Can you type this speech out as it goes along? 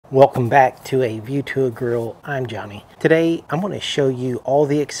Welcome back to A View to a Grill. I'm Johnny. Today I'm going to show you all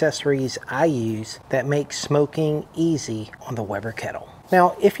the accessories I use that make smoking easy on the Weber Kettle.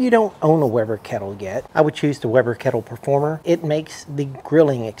 Now, if you don't own a Weber Kettle yet, I would choose the Weber Kettle Performer. It makes the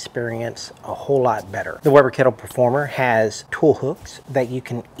grilling experience a whole lot better. The Weber Kettle Performer has tool hooks that you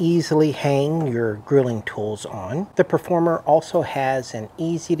can easily hang your grilling tools on. The Performer also has an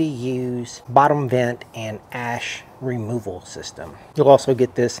easy to use bottom vent and ash removal system. You'll also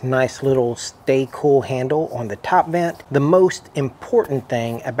get this nice little stay cool handle on the top vent. The most important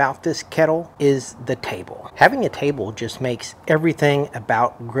thing about this kettle is the table. Having a table just makes everything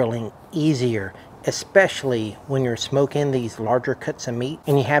about grilling easier, especially when you're smoking these larger cuts of meat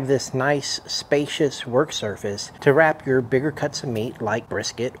and you have this nice spacious work surface to wrap your bigger cuts of meat like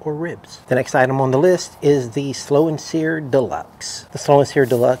brisket or ribs. The next item on the list is the Slow and Sear Deluxe. The Slow and Sear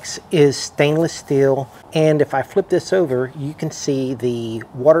Deluxe is stainless steel, and if I flip this over, you can see the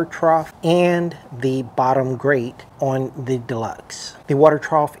water trough and the bottom grate on the Deluxe. The water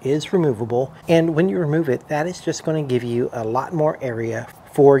trough is removable, and when you remove it, that is just going to give you a lot more area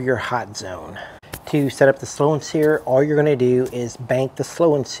for your hot zone. To set up the Slow and Sear, all you're going to do is bank the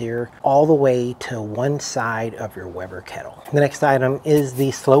Slow and Sear all the way to one side of your Weber kettle. The next item is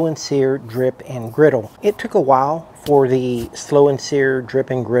the Slow and Sear Drip and Griddle. It took a while for the Slow and Sear Drip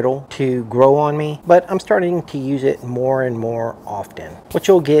and Griddle to grow on me, but I'm starting to use it more and more often. What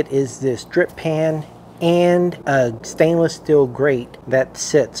you'll get is this drip pan and a stainless steel grate that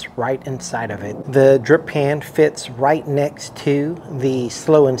sits right inside of it. The drip pan fits right next to the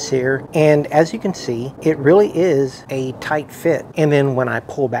Slow and Sear, and as you can see, it really is a tight fit. And then when I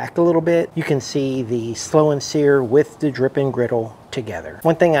pull back a little bit, you can see the Slow and Sear with the Drip and Griddle together.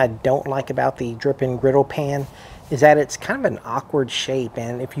 One thing I don't like about the Drip and Griddle pan is that it's kind of an awkward shape,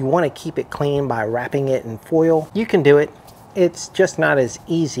 and if you want to keep it clean by wrapping it in foil, you can do it. It's just not as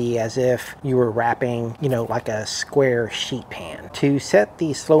easy as if you were wrapping, like a square sheet pan. To set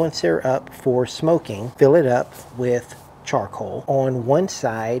the Slow and Sear up for smoking, fill it up with charcoal. On one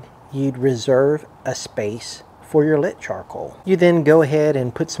side, you'd reserve a space for your lit charcoal. You then go ahead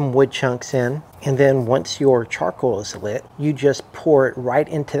and put some wood chunks in, and then once your charcoal is lit, you just pour it right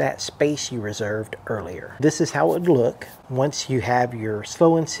into that space you reserved earlier. This is how it would look once you have your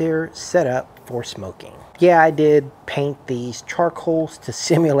Slow and Sear set up for smoking. Yeah, I did paint these charcoals to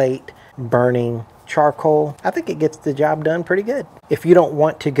simulate burning charcoal. I think it gets the job done pretty good. If you don't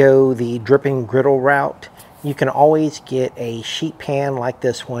want to go the Drip and Griddle route, you can always get a sheet pan like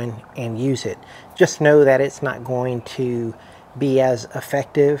this one and use it. Just know that it's not going to be as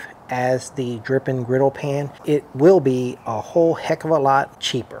effective as the Drip and Griddle pan. It will be a whole heck of a lot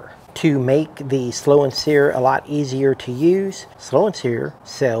cheaper. To make the Slow and Sear a lot easier to use, Slow and Sear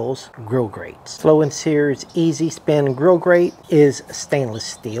sells grill grates. Slow and Sear's Easy Spin grill grate is stainless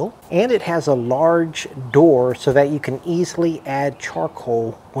steel, and it has a large door so that you can easily add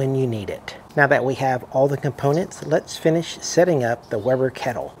charcoal when you need it. Now that we have all the components, let's finish setting up the Weber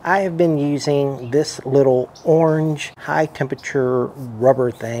kettle. I have been using this little orange high temperature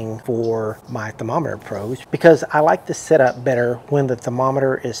rubber thing for my thermometer probes because I like the setup better when the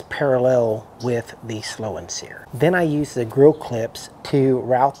thermometer is parallel with the Slow and Sear. Then I use the grill clips to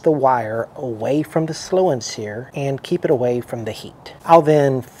route the wire away from the Slow and Sear and keep it away from the heat. I'll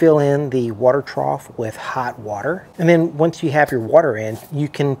then fill in the water trough with hot water, and then once you have your water in, you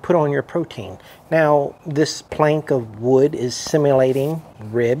can put on your protein. Now, this plank of wood is simulating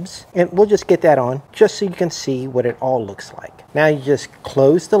ribs, and we'll just get that on just so you can see what it all looks like. Now you just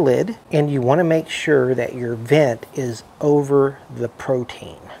close the lid, and you want to make sure that your vent is over the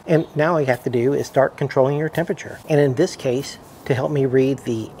protein. And now all you have to do is start controlling your temperature. And in this case, to help me read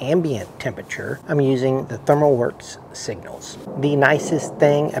the ambient temperature, I'm using the ThermalWorks signals. The nicest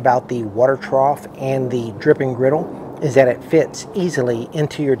thing about the water trough and the Drip and Griddle is that it fits easily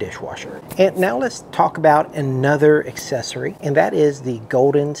into your dishwasher. And now let's talk about another accessory, and that is the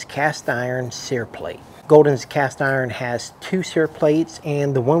Golden's cast iron sear plate. Golden's cast iron has two sear plates,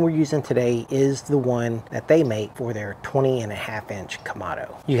 and the one we're using today is the one that they make for their 20.5-inch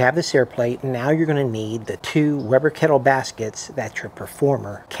Kamado. You have the sear plate, and now you're going to need the two Weber kettle baskets that your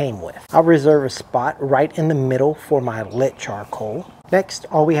Performer came with. I'll reserve a spot right in the middle for my lit charcoal. Next,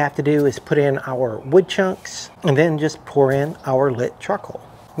 all we have to do is put in our wood chunks and then just pour in our lit charcoal.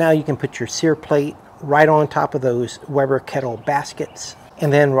 Now you can put your sear plate right on top of those Weber kettle baskets.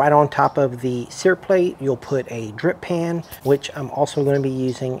 And then right on top of the sear plate, you'll put a drip pan, which I'm also going to be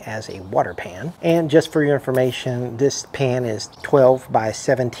using as a water pan. And just for your information, this pan is 12 by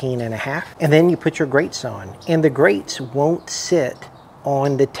 17.5. And then you put your grates on. And the grates won't sit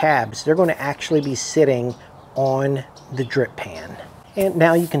on the tabs. They're going to actually be sitting on the drip pan. And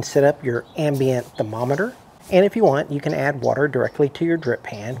now you can set up your ambient thermometer. And if you want, you can add water directly to your drip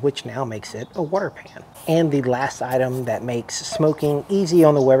pan, which now makes it a water pan. And the last item that makes smoking easy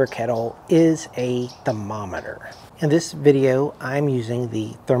on the Weber kettle is a thermometer. In this video, I'm using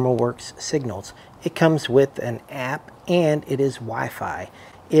the ThermalWorks Signals. It comes with an app and it is Wi-Fi.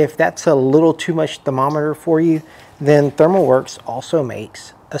 If that's a little too much thermometer for you, then ThermalWorks also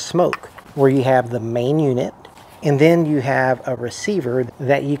makes a smoke where you have the main unit, and then you have a receiver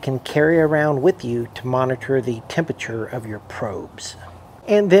that you can carry around with you to monitor the temperature of your probes.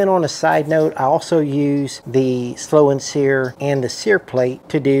 And then on a side note, I also use the slow and sear and the sear plate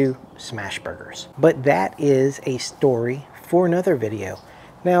to do smash burgers. But that is a story for another video.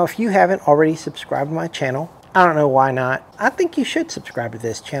 Now, if you haven't already subscribed to my channel, I don't know why not. I think you should subscribe to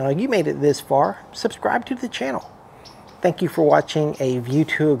this channel. You made it this far, subscribe to the channel. Thank you for watching a view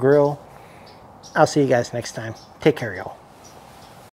to a grill. I'll see you guys next time. Take care, y'all.